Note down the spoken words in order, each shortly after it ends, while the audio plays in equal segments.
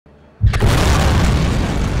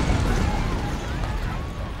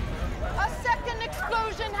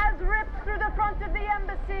of the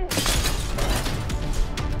embassy!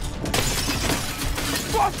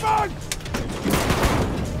 Flashbang!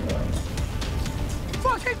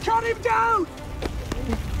 Fucking cut him down!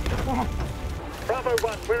 Bravo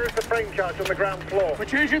 1, where is the frame charge on the ground floor? We're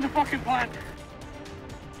changing the fucking plan.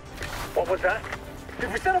 What was that?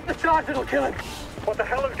 If we set up the charge, it'll kill him. What the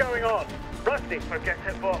hell is going on? Rusty, Forget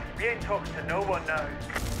it, boss. We ain't talking to no one now.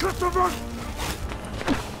 Cut the run!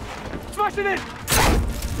 Smash it in!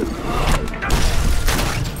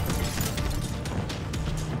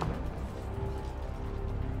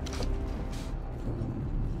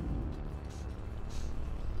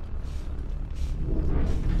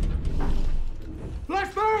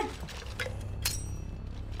 Flashbang!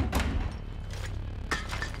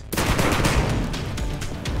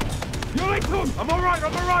 You're late, Tom! I'm all right!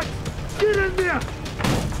 Get in there!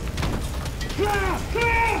 Clear!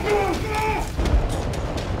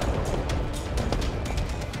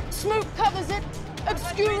 Smoke covers it,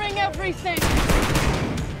 obscuring everything!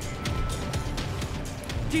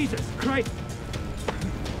 Jesus Christ!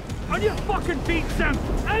 On your fucking feet, Sam!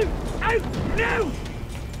 Out! Now!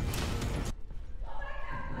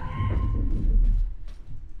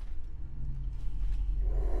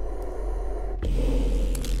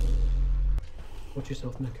 Watch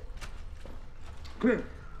yourself, Nick. Clear.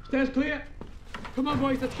 Stairs clear. Come on,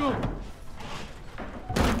 boys, let's go.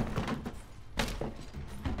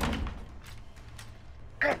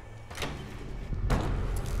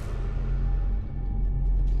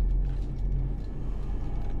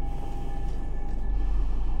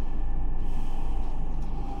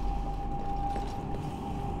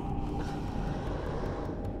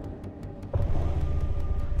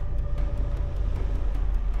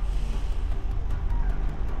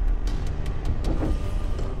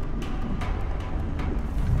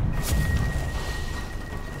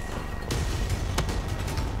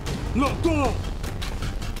 Lock door!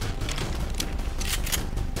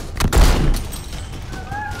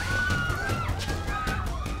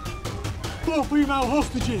 Four female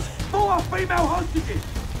hostages!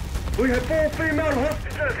 we have 4 female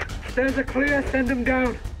hostages! Stairs are clear, send them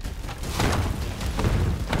down.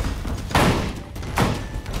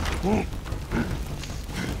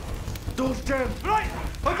 Doors jammed! Right!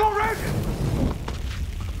 I've got red!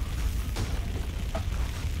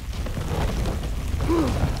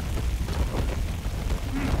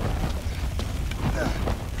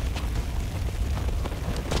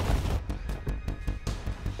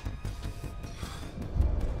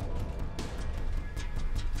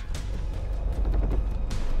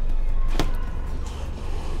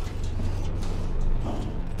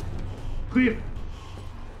 Clear.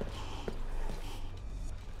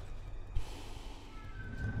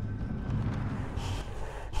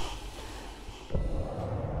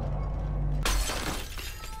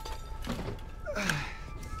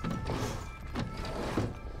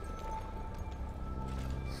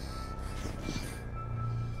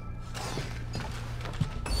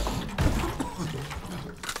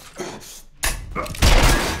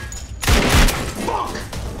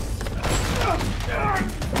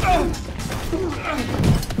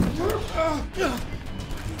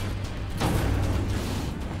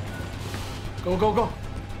 Go.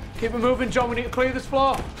 Keep it moving, John. We need to clear this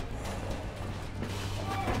floor.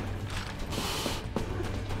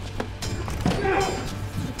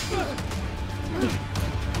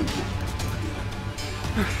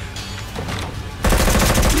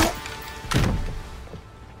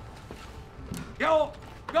 Go!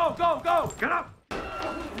 Get up!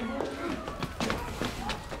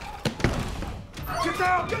 Get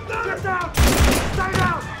down! Stay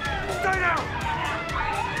down!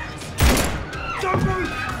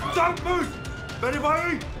 Don't move!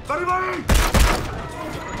 Anybody?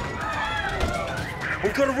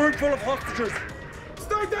 We've got a room full of hostages!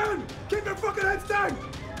 Stay down! Keep your fucking heads down!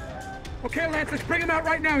 Okay, Lance, let's bring him out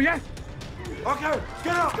right now, yeah? Okay,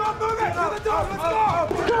 get up! Stop moving! To the door, let's go!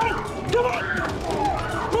 Come on!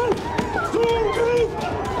 Move!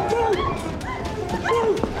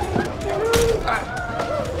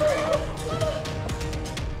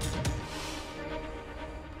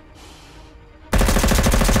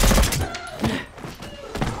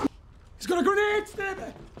 He's got a grenade! Stay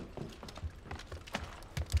there!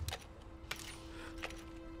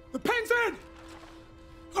 The pin's in!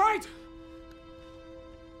 All right!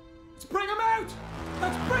 Let's bring him out!